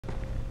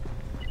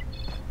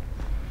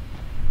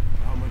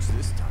What's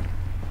this time?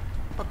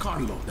 A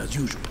carload, as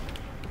usual.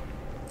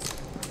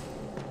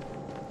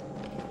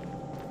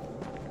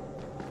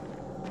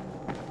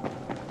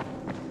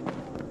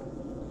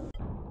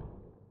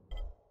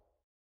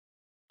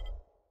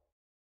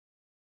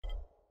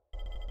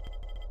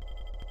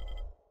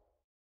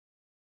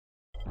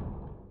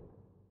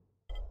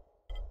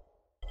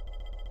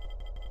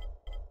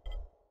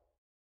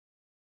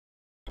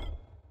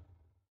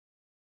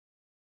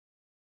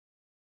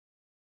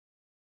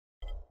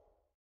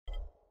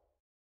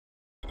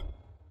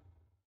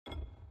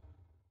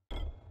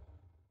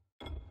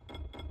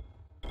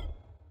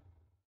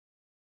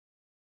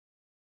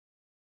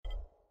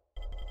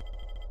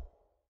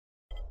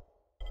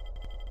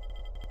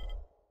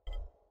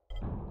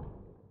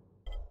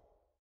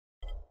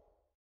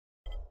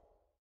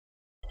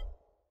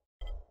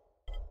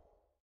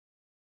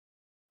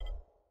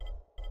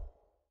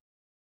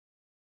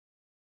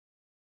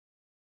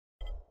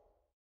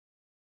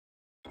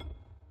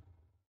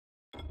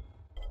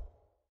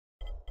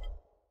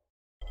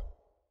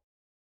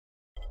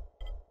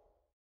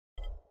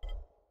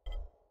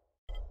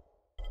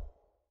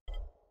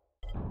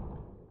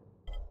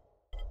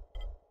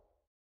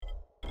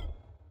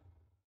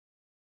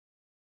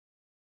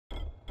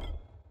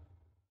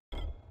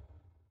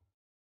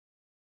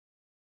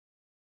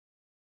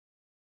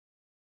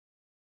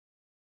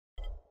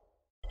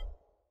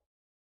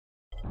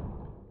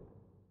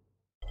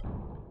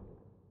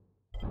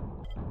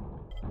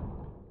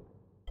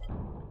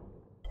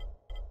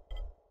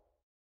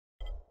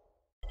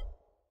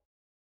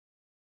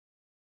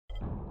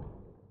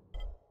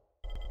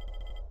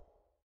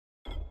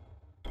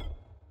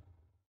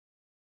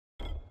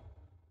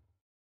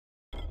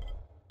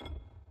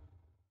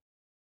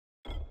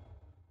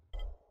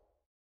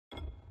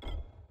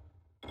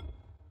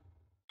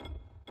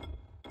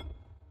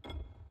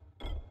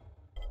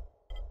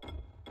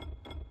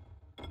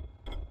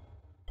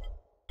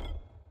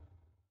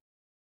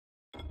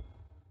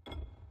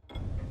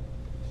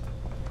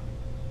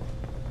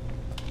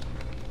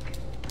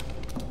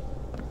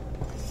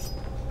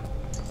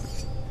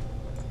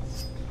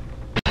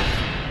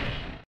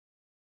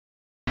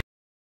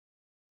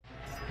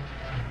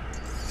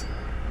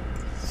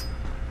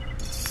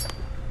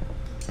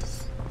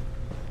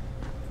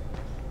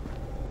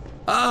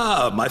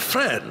 Ah, my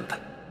friend.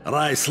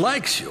 Rice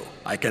likes you,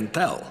 I can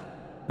tell.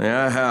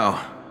 Yeah, how?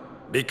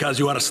 Because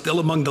you are still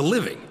among the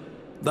living.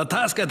 The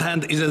task at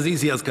hand is as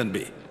easy as can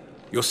be.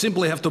 You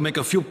simply have to make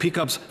a few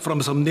pickups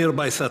from some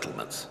nearby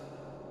settlements.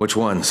 Which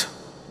ones?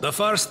 The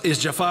first is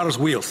Jafar's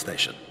wheel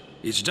station.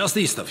 It's just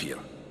east of here.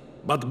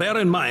 But bear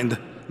in mind,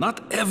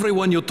 not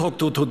everyone you talk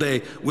to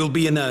today will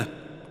be in a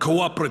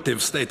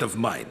cooperative state of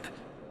mind.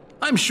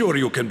 I'm sure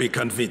you can be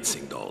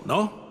convincing though,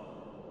 no?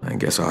 I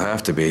guess I'll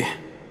have to be.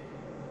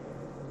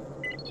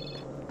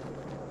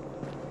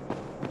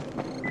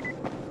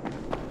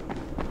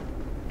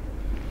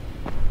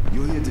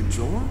 You're here to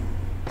join?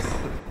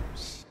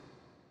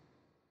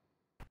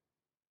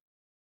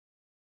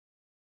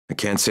 I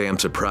can't say I'm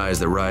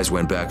surprised that Rise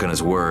went back on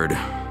his word.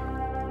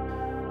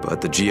 But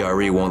the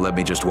GRE won't let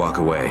me just walk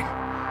away.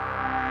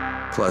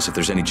 Plus, if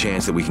there's any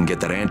chance that we can get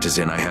that Antis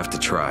in, I have to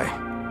try.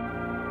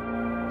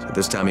 So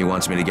this time he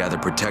wants me to gather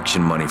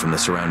protection money from the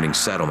surrounding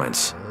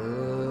settlements.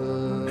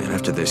 And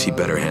after this, he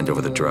better hand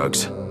over the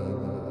drugs.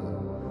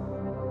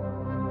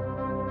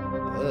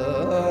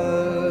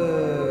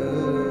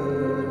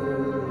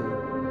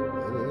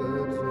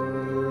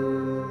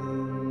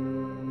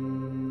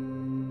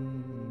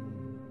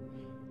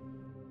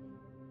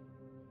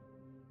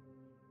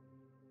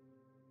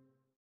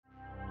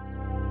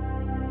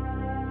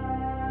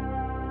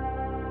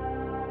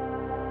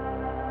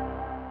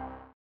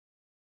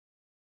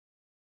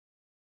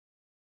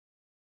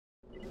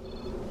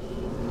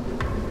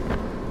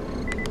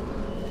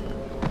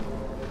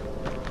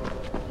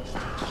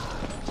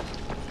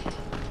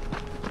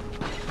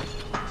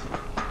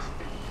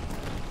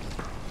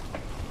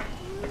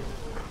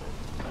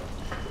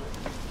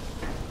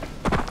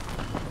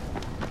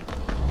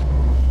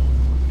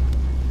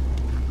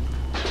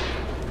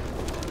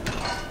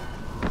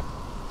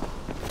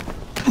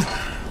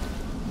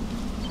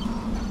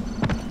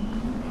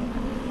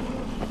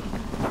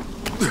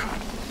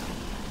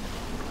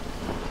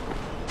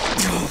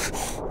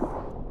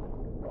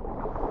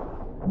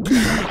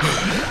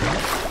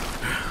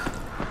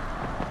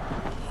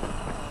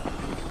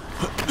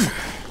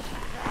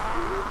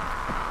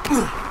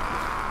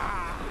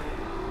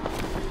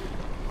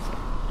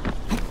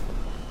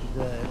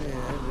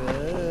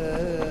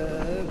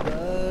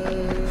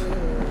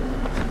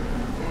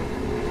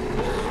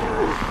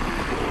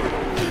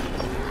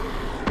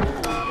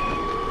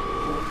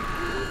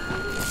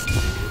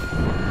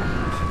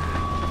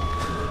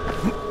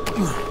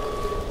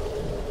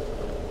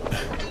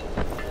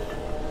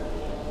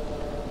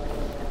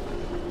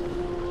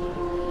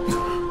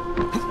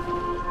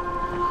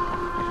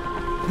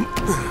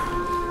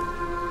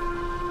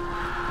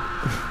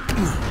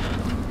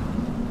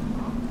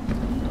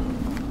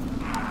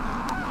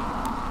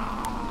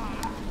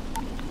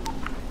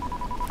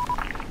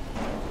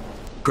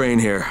 Crane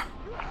here.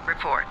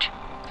 Report.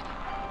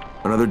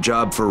 Another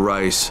job for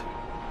Rice.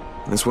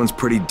 This one's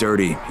pretty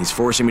dirty. He's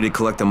forcing me to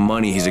collect the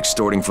money he's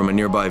extorting from a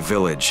nearby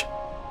village.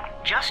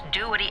 Just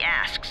do what he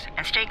asks,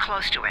 and stay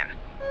close to him.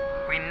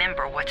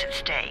 Remember what's at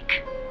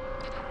stake.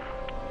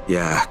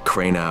 Yeah,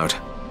 Crane out.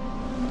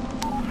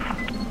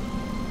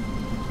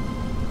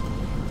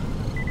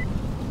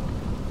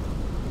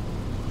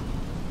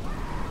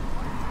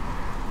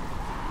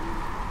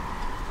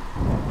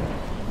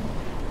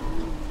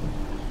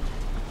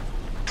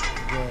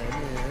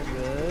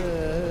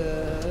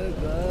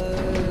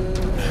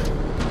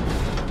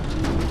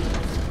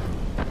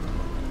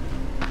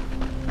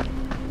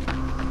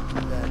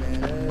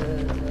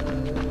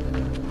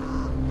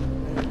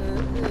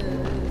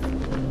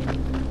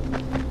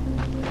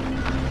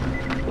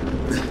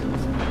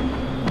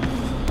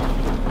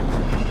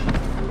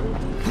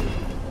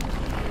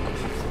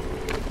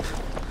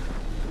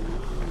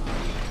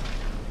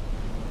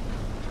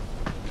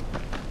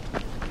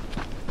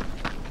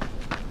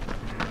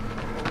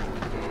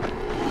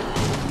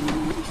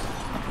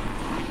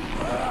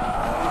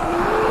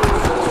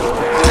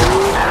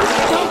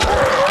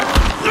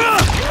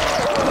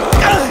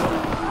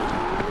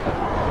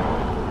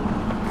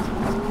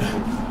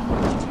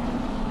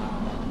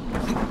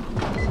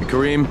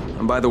 Kareem,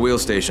 I'm by the wheel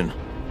station.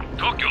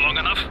 Took you long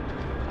enough.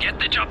 Get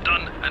the job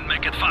done and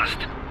make it fast.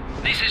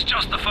 This is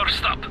just the first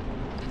stop.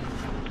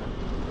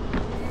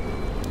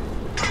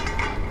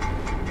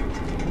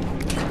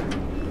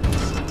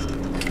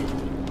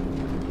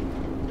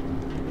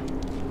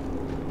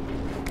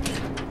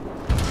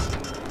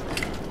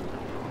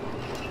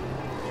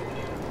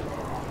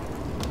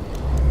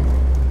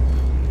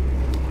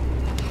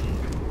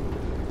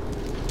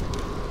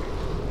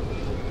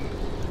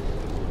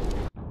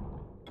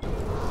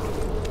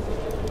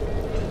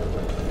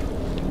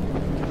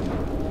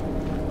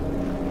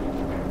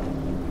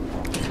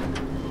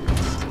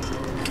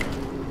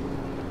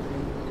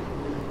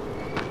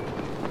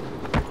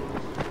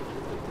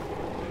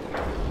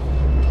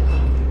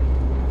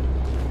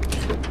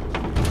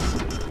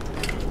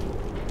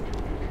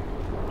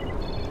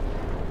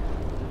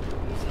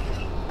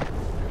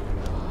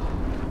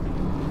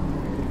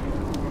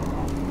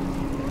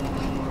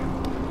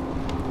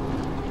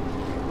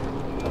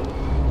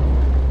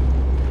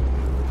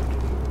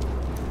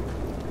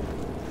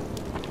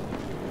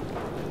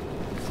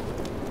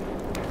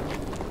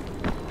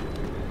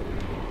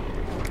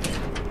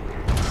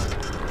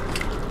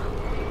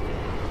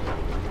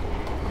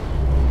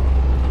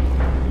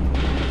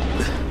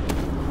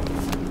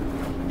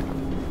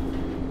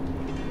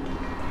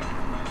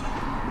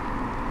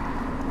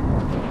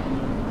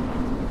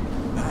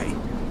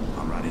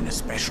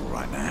 Special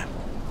right now.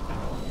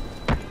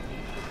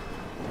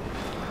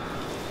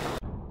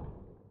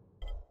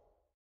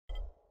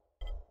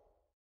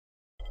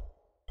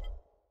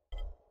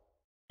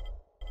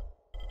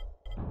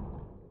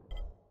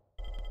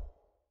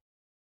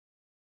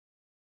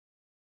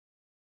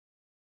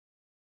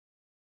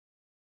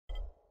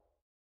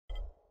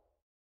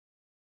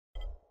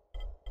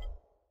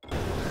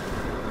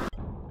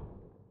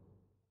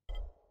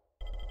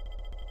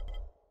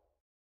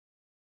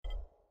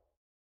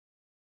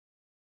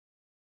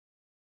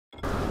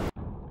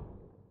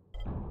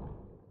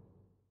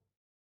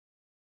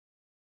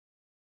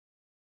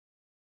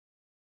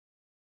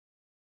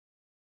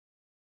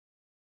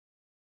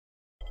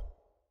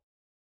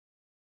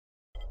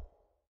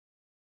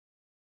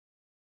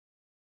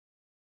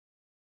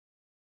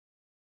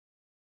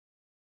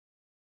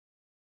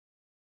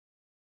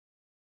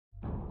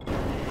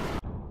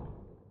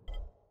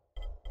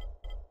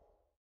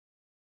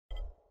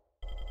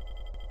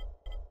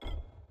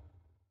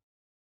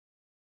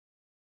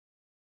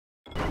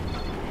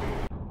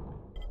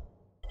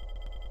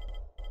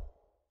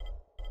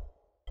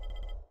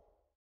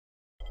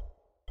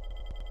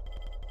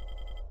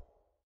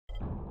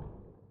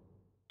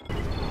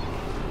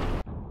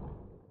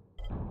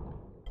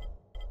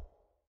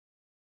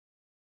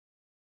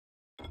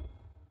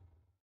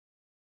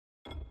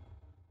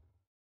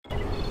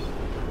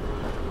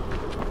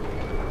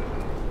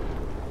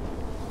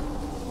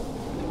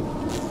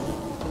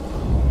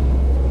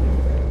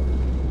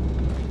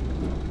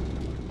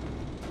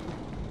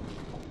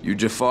 You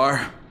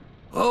Jafar?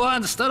 Who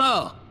wants to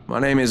know? My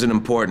name isn't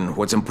important.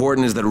 What's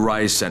important is that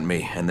Rise sent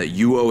me, and that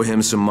you owe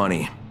him some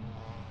money.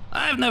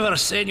 I've never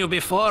seen you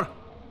before.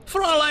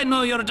 For all I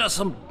know, you're just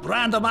some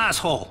random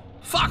asshole.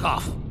 Fuck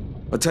off.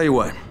 I'll tell you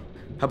what.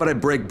 How about I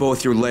break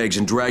both your legs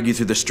and drag you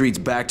through the streets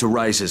back to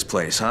Rice's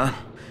place, huh?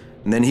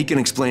 And then he can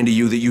explain to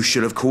you that you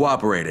should have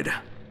cooperated.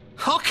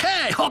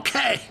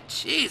 Okay.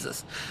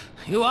 Jesus.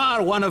 You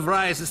are one of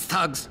Rice's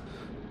thugs.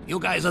 You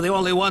guys are the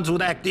only ones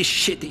who'd act this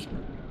shitty.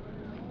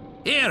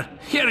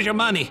 Here's your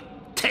money.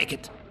 Take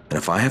it. And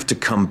if I have to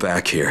come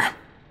back here...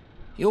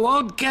 You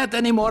won't get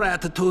any more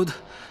attitude.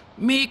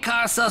 Mi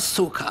casa,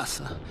 su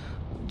casa.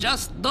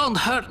 Just don't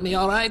hurt me,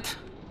 all right?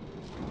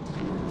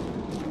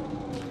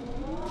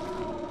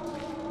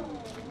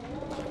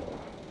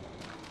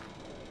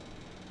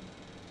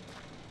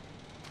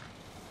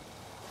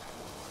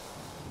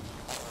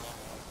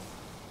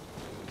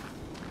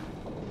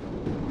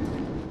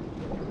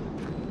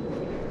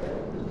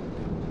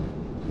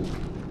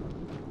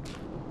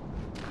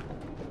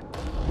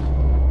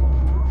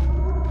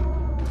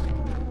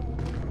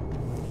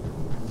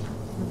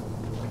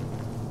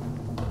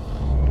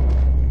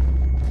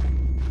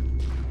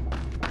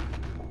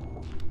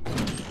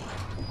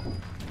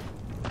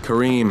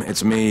 Kareem,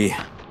 it's me.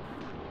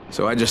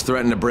 So I just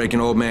threatened to break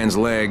an old man's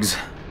legs.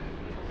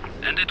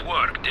 And it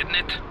worked, didn't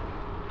it?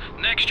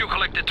 Next you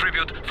collect a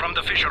tribute from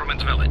the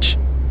fisherman's village.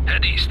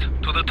 Head east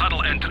to the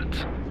tunnel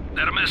entrance.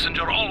 Their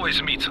messenger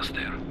always meets us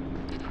there.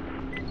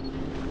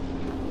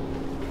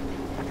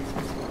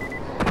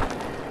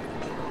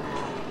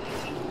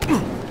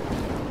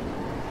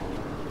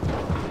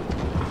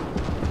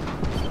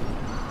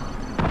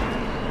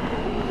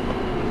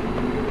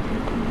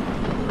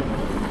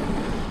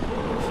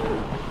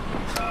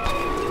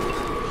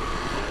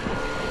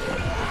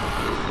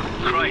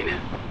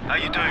 How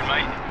you doing,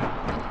 mate?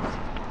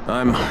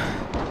 I'm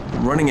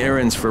running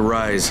errands for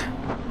Rise.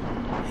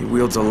 He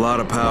wields a lot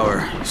of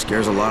power,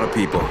 scares a lot of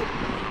people.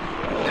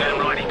 Damn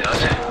right he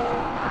does. Listen,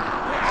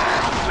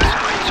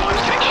 mate,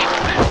 time's getting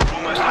short. We're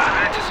almost out of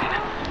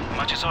Antizin.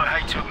 Much as I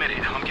hate to admit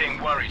it, I'm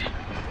getting worried.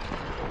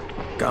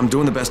 I'm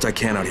doing the best I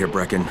can out here,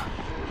 Brecken.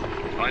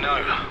 I know.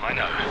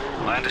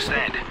 I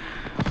understand.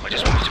 I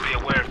just want you to be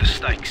aware of the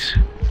stakes.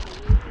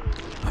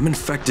 I'm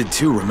infected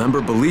too,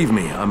 remember? Believe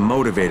me, I'm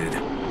motivated.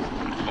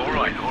 All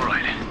right.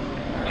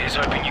 Here's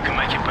hoping you can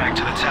make it back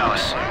to the tower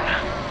soon.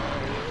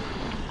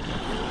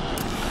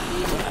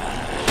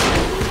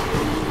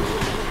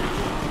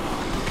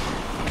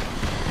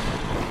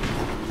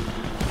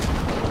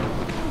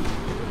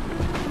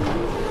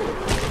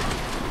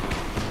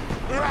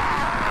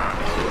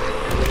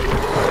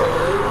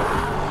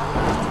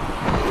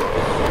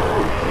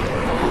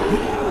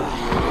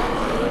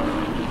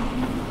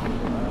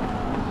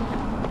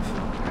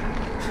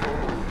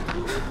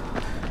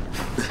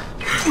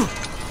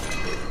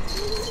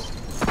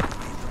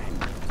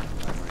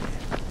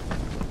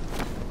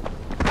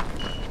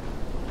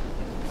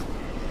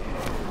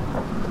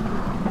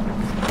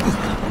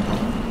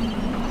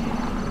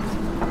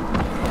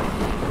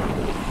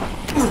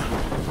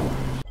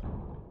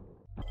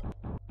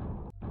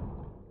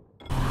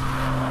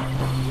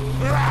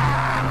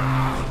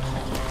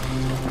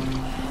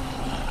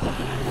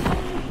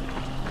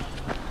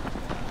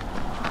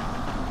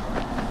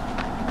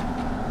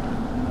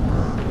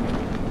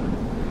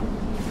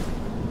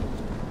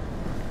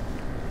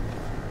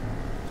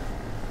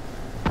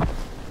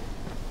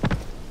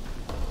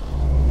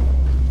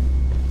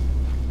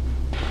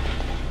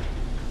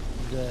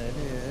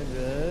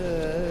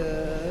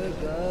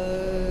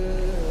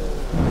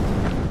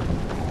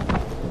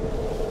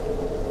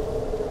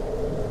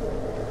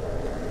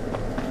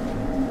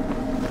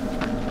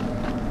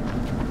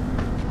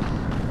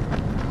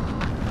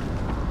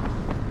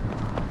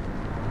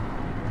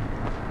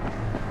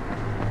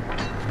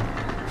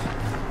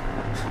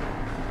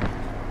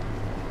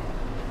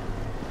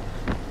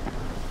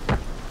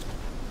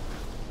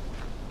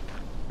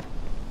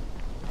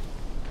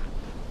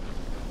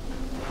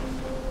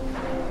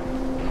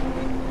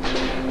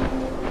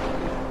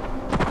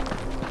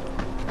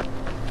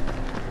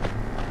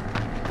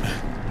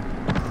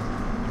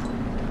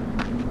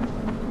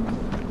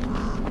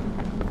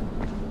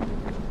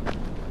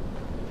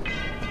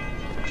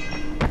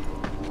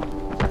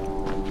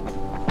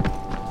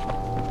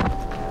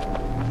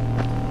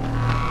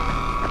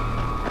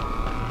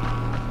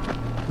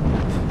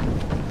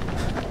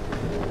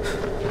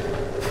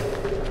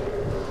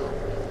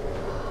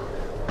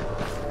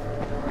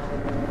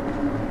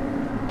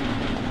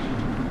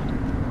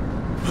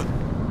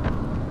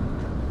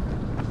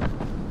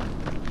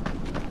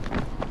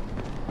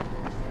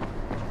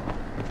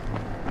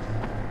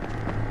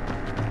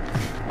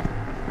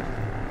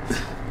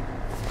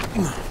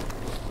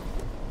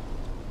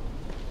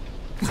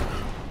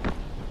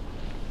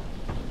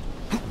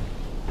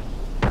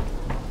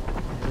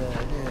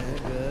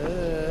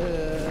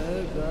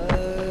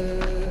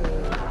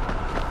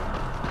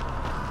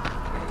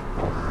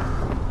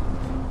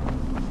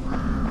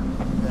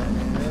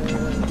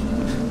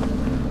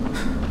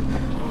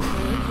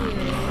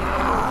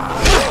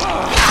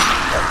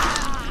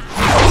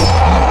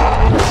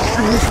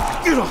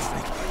 Get off me!